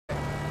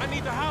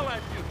need to holler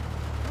at you.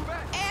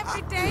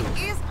 Every day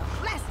is a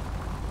blessing.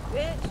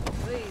 Bitch,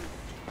 please.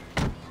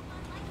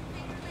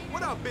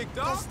 What up, big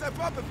dog? Don't step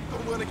up if you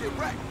don't want to get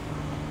wrecked.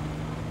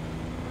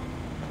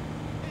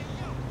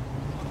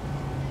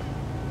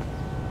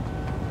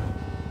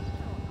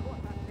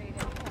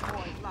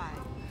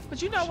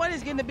 But you know what?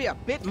 It's getting to be a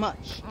bit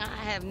much. I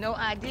have no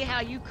idea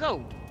how you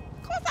cope.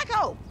 Of course I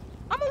cope.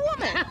 I'm a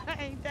woman.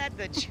 Ain't that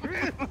the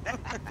truth?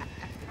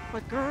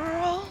 But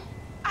girl,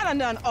 I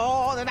done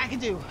all that I can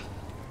do.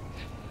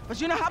 But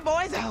you know how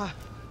boys are.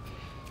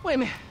 Wait a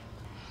minute.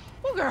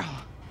 Oh, girl.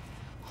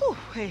 Whew,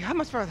 hey, how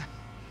much further?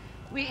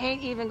 We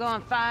ain't even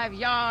gone 5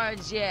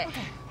 yards yet.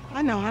 Okay,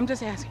 I know, I'm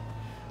just asking.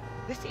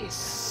 This is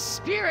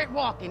spirit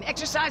walking.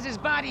 Exercises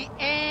body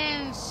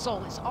and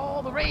soul. It's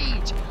all the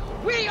rage.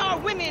 We are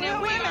women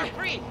and we are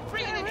free.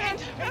 Free in the end.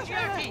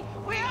 Patriarchy.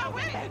 We are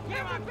women. We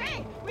are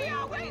free. We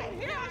are women.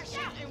 We are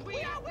shouting.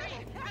 We are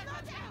women.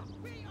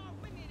 We are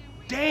women and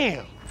we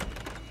Damn!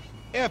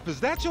 F, is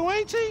that your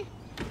auntie?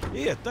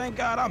 Yeah, thank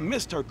God I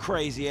missed her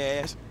crazy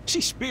ass.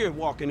 She's spirit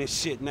walking this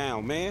shit now,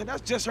 man.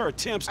 That's just her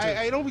attempts to...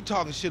 Hey, don't be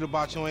talking shit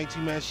about your auntie,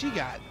 man. She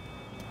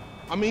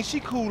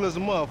cool as a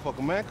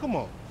motherfucker, man. Come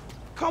on.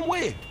 Come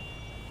where?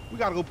 We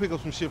gotta go pick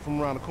up some shit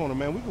from around the corner,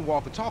 man. We can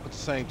walk and talk at the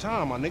same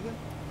time, my nigga.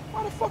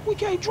 Why the fuck we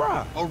can't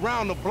drive?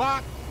 Around the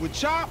block with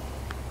Chop?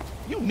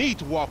 You need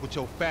to walk with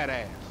your fat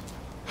ass.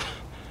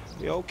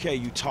 Yeah, okay,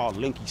 you tall,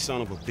 linky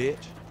son of a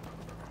bitch.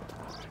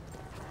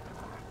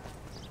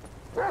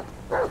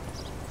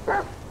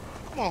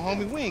 Come on,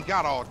 homie. We ain't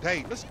got all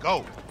day. Let's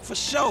go. For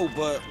sure,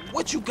 but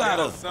what you got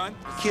Yo, up? son.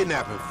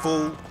 Kidnapping,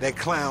 fool. That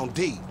clown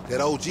D.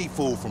 That OG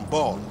fool from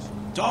Ballers.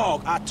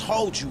 Dog, I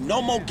told you,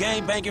 no more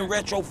gang-banging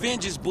retro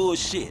vengeance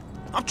bullshit.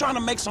 I'm trying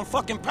to make some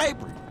fucking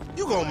paper.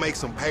 You gonna make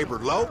some paper,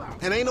 Lo.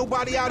 And ain't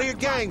nobody out here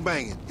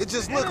gangbanging. It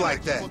just look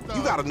like that.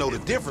 You gotta know the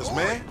difference,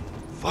 man.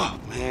 Fuck,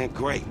 man,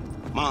 great.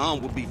 My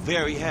aunt would be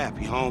very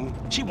happy, homie.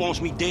 She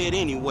wants me dead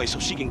anyway so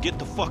she can get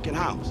the fucking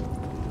house.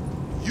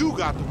 You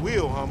got the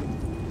wheel, homie.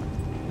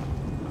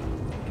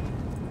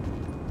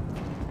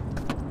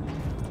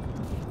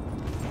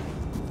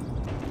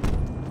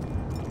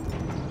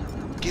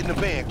 Get in the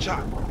van,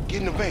 Chop. Get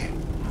in the van.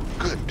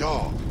 Good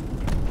dog.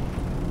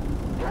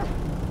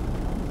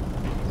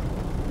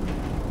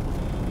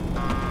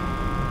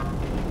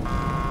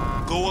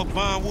 Go up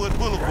Vinewood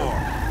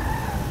Boulevard.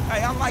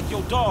 Hey, I like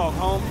your dog,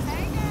 homie.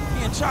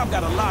 Me and Chop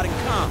got a lot in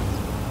common.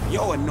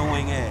 Yo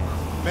annoying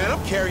ass. Man,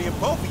 I'm carrying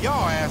both of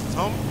y'all asses,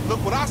 homie.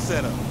 Look what I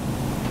set up.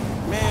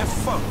 Man,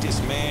 fuck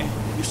this, man.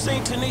 You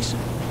seen Tanisha?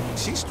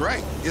 She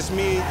straight. It's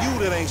me and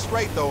you that ain't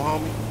straight, though,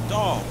 homie.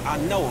 Dog, I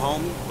know,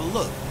 homie. But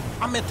look,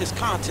 I met this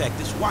contact,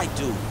 this white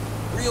dude.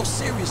 Real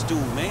serious dude,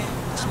 man.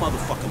 This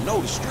motherfucker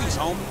know the streets,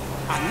 homie.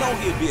 I know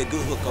he'll be a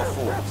good hookup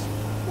for us.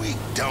 We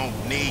don't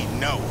need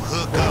no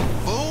hookup,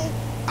 fool.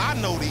 I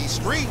know these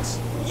streets.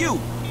 You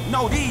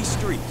know these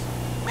streets.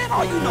 Man,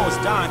 all you know is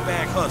dime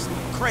bag hustling,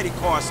 credit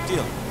card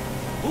stealing.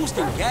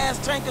 Boosting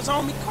gas tankers,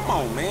 homie? Come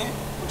on, man.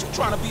 What, you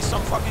trying to be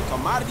some fucking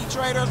commodity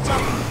trader or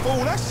something?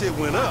 Fool, that shit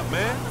went up,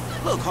 man.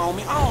 Look,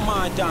 homie, I don't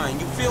mind dying,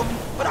 you feel me?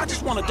 But I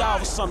just want to die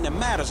over something that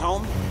matters,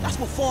 homie. That's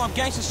what foreign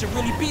gangsters should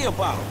really be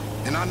about.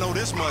 And I know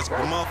this much, the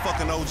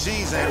motherfucking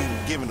OGs ain't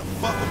even giving a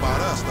fuck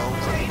about us, though.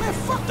 Man,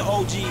 fuck the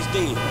OGs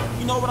then.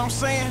 You know what I'm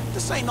saying?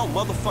 This ain't no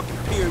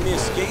motherfucking pyramid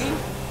scheme.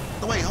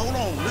 Wait, hold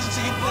on.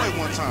 Listen to your boy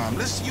one time.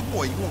 Listen to your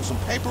boy. You want some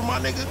paper, my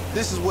nigga?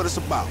 This is what it's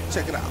about.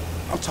 Check it out.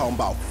 I'm talking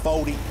about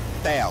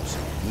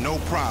 40,000. No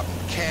problem.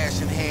 Cash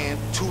in hand,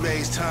 2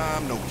 days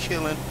time, no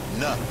killing,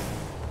 nothing.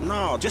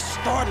 No, just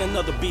starting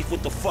another beef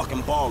with the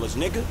fucking Ballers,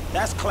 nigga.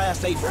 That's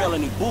Class A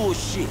felony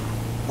bullshit.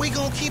 We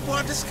gonna keep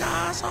our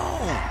disguise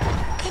on.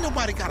 Ain't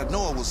nobody gotta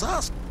know it was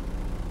us.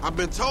 I've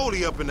been told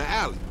he up in the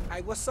alley.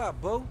 Hey, what's up,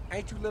 boo?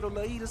 Ain't you little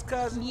Laida's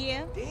cousin?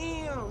 Yeah.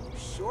 Damn, you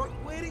short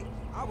with it?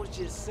 I was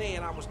just saying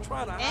I was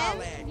trying to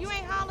holler at And you. you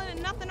ain't hollering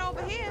at nothing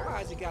over here.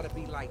 Why's it gotta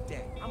be like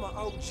that? I'm an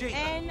OG.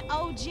 And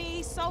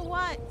OG, so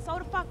what? So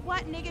the fuck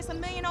what, nigga? It's a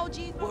million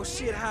OGs Well, over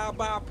shit, here. how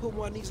about I put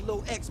one of these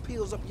little X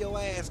pills up your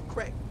ass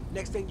crack?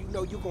 Next thing you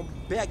know, you're gonna be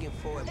begging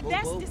for it, boo-boo.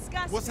 That's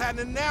disgusting. What's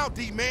happening now,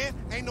 D-man?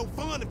 Ain't no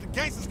fun if the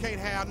gangsters can't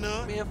have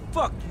none. Man,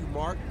 fuck you,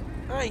 Mark.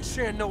 I ain't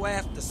sharing no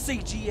ass with the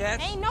CGS.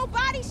 Ain't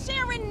nobody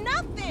sharing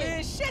nothing.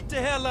 Man, shut the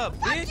hell up,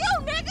 Fuck bitch.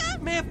 you,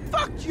 nigga. Man,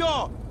 fuck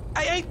y'all.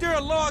 Hey, ain't there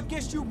a law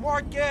against you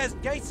mark-ass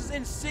gangsters,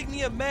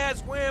 insignia,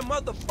 mask-wearing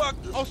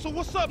motherfuckers? Oh, so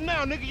what's up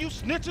now, nigga? You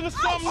snitching or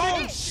something, Oh,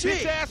 nigga?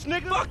 shit. Bitch-ass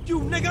nigga. Fuck you,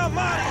 nigga. I'm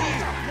out of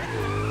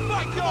here.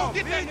 Fuck Come y'all, on,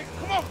 get that bitch. nigga.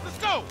 Come on, let's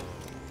go.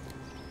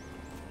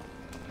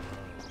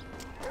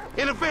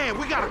 In the van,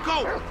 we gotta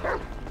go.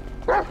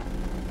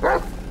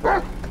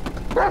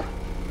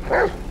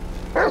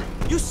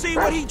 You see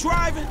what he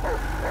driving?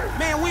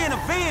 Man, we in a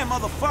van,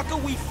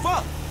 motherfucker. We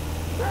fucked.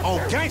 On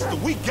gangster,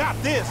 we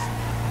got this.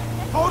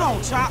 Hold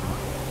on, Chop.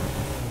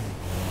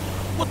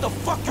 What the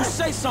fuck you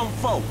say something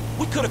for?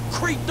 We could've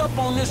creeped up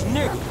on this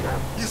nigga.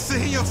 You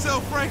see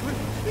yourself, Franklin?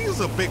 He was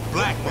a big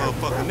black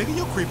motherfucker, nigga.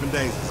 Your creeping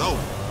days is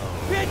over.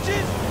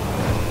 Bitches.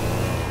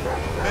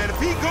 Man, if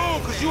he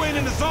gone cause you ain't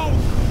in the zone...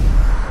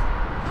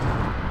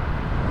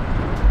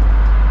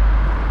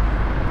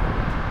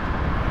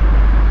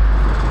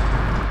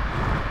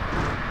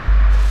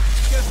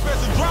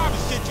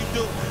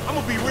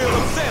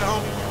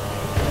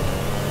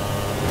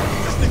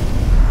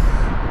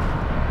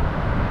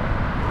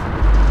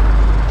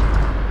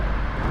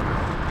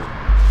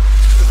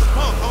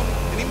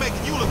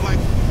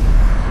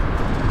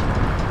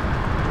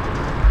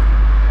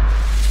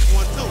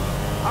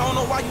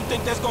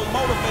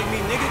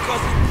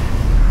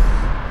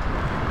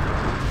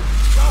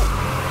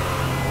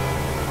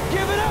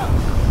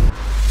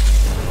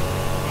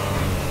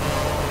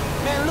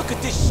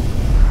 this shit.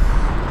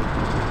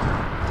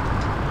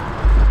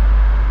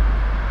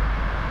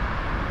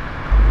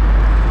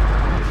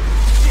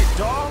 Shit,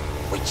 dawg.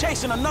 We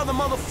chasing another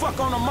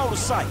motherfucker on a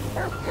motorcycle.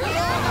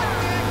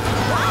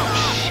 Oh,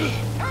 shit.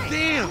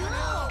 Damn.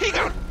 He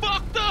got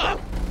fucked up.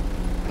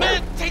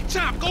 Man, take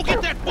Chop. Go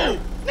get that fool.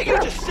 Nigga, you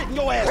just sitting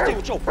your ass there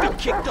with your feet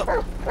kicked up.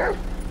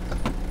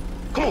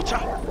 Come on,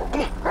 Chop.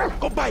 Come on.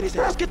 Go bite his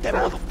ass. Get that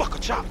motherfucker,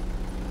 Chop.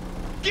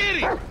 Get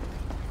him.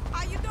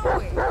 How you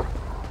doing?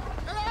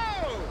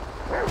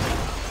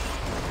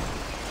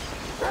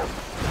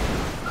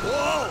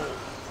 Whoa!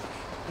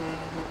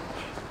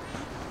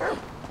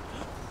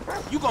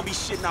 You gonna be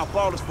shitting out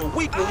ballers for a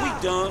week when we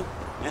done,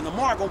 and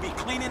Lamar gonna be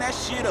cleaning that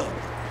shit up.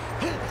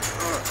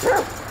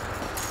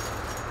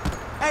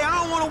 Hey, I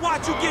don't wanna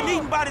watch you getting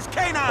eaten by this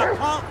canine,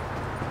 punk!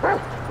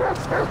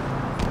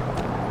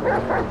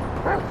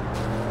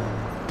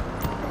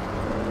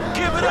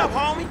 Give it up,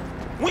 homie!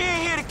 We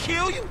ain't here to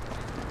kill you!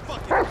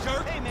 Fucking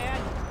jerk! Hey, man!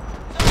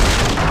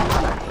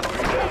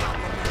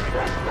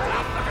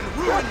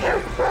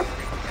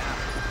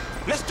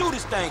 Let's do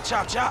this thing,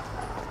 Chop Chop.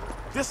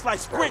 This like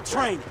sprint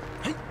training.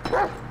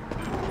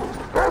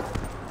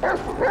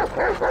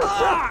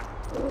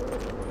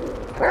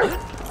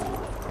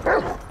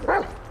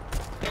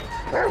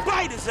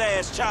 Bite his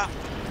ass, Chop.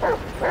 Oh,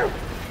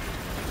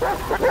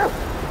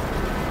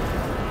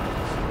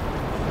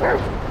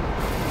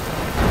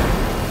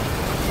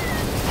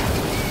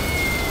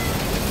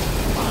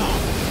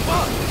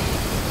 fuck.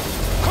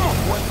 Come on,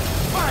 boy.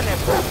 Find that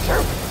boy.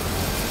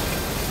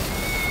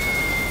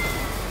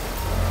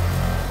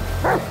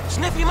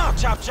 Sniff him out,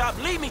 Chop Chop.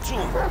 Lead me to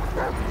him.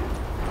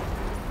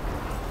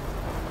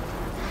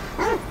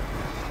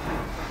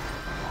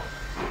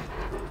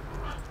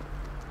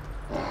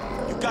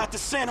 You got the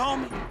scent,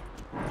 homie?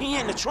 He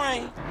in the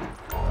train.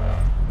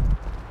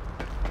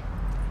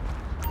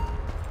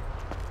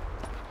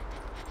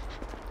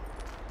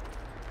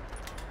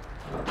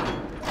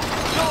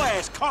 Your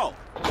ass caught.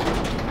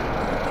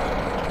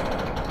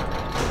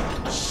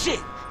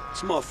 Shit,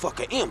 this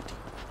motherfucker empty.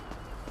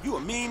 You a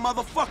mean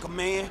motherfucker,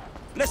 man.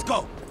 Let's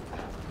go.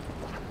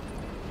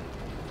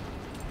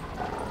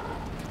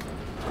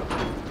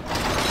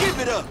 Give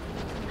it up.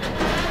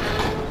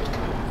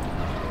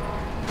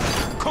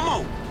 Come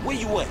on, where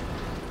you at?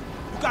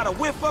 You got a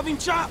whiff of him,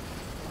 Chop?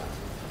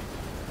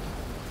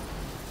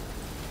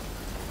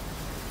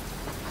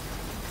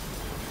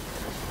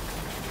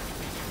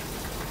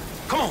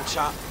 Come on,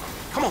 Chop.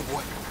 Come on,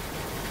 boy.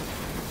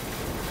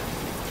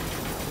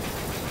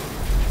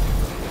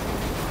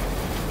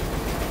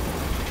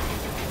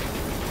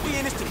 We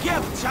in this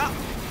together, Chop.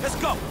 Let's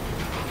go.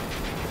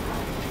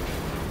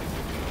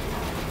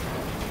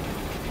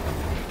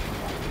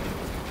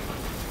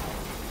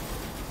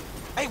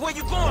 Hey, where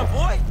you going,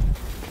 boy?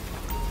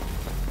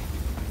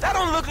 That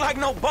don't look like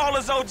no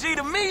Ballas OG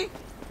to me.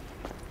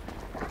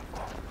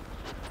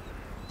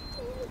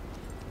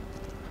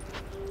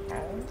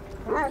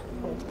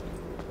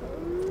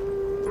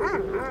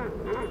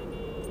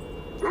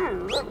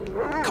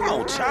 Come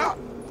on, Chop.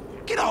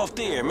 Get off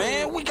there,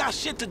 man. We got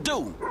shit to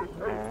do.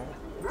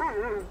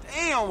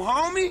 Damn,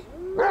 homie.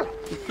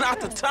 Not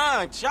the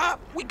time,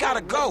 Chop. We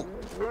gotta go.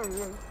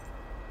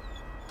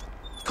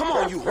 Come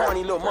on, you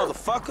horny little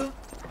motherfucker.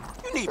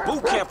 You need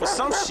boot camp or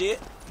some shit.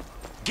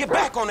 Get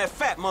back on that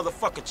fat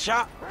motherfucker,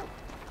 Chop.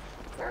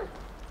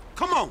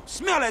 Come on,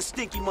 smell that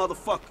stinky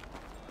motherfucker.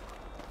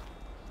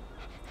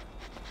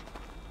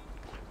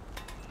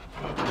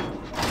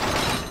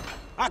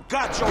 I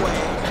got your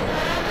ass.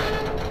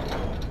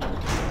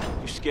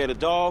 You scared of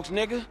dogs,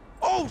 nigga?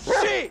 Oh,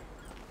 shit!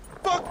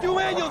 Fuck you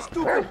and your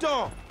stupid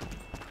dog!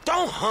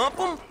 Don't hump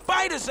him.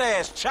 Bite his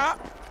ass, Chop.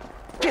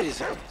 Get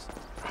his ass.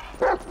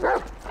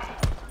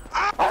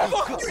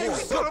 Fuck you, you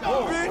son of a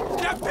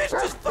bitch! That bitch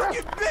just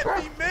fucking bit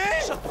me,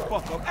 man! Shut the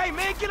fuck up. Hey,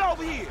 man, get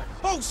over here!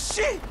 Oh,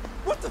 shit!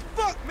 What the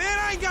fuck, man?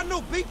 I ain't got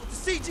no beef with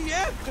the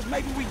CGF! Because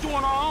maybe we doing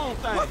our own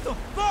thing. What the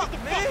fuck,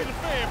 man? Fuck the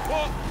fan,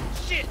 Paul.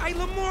 Shit! Hey,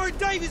 Lamar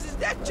Davis, is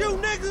that you,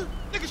 nigga?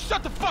 Nigga,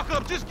 shut the fuck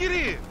up. Just get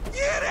in.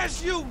 Yeah,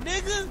 that's you,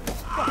 nigga!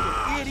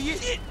 Fucking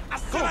idiot! Shit! I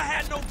said I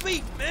had no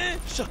beef, man!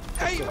 Shut the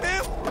fuck Hey, up.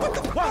 man, what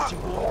the Watch fuck?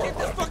 it, boy. Get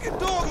this fucking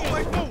dog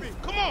away from me!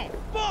 Come on.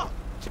 Fuck!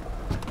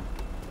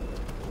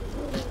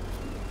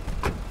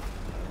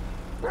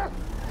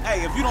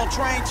 Hey, if you don't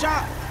train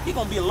Chop, he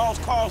gonna be a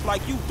lost cause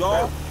like you,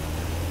 dog.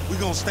 We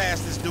gonna stash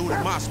this dude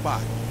in my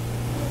spot.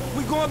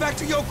 We going back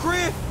to your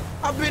crib?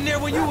 I've been there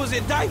when you was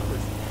in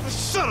diapers.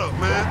 Shut up,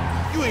 man.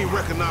 You ain't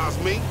recognize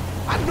me.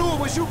 I knew it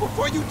was you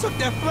before you took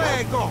that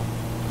flag off.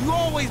 You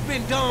always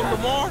been dumb,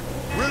 Lamar.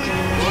 Really?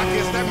 Well, I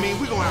guess that means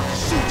we gonna have to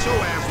shoot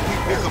your ass when we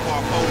pick up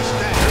our 40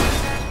 stacks.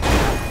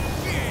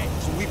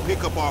 So we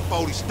pick up our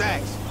 40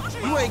 stacks.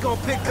 You ain't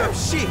gonna pick up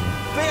shit.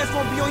 Fans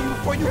gonna be on you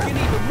before you can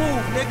even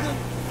move, nigga.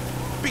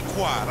 Be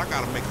quiet, I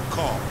gotta make a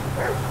call.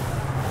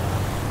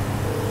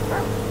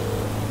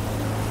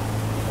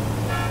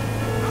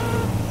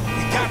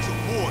 We got your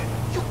boy.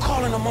 You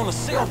calling him on a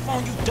cell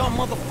phone, you dumb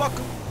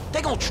motherfucker?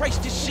 They gonna trace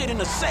this shit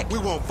in a second. We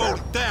want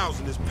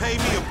 40,000. It's pay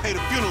me or pay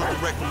the funeral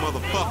director,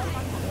 motherfucker.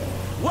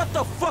 What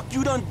the fuck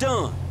you done?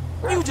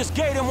 You just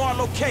gave them our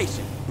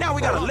location. Now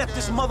we gotta let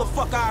this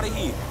motherfucker out of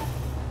here.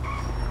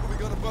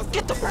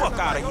 Get the fuck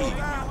out of here.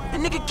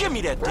 And nigga, give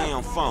me that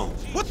damn phone.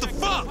 What the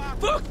fuck?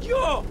 Fuck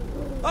y'all!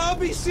 I'll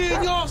be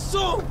seeing y'all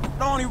soon!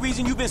 The only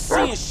reason you been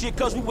seeing shit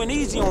cause we went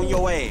easy on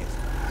your ass.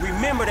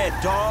 Remember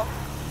that, dog.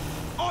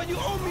 Oh, you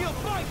owe me a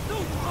fight,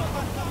 too!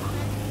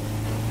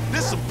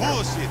 This some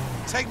bullshit.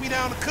 Take me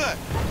down the cut.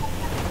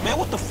 Man,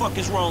 what the fuck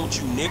is wrong with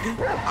you, nigga?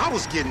 I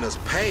was getting us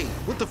paid.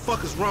 What the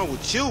fuck is wrong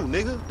with you,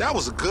 nigga? That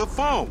was a good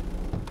phone.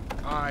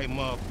 All right,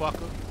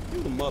 motherfucker.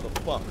 You the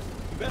motherfucker.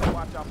 You better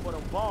watch out for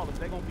them ballers.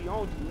 They gonna be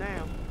on you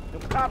now.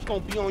 Them cops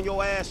gonna be on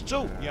your ass,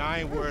 too. Yeah, I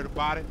ain't worried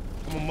about it.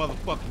 I'm a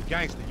motherfucking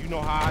gangster. You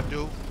know how I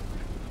do.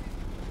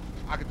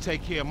 I can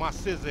take care of my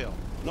sizzle.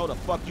 No, the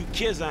fuck you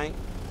kids ain't.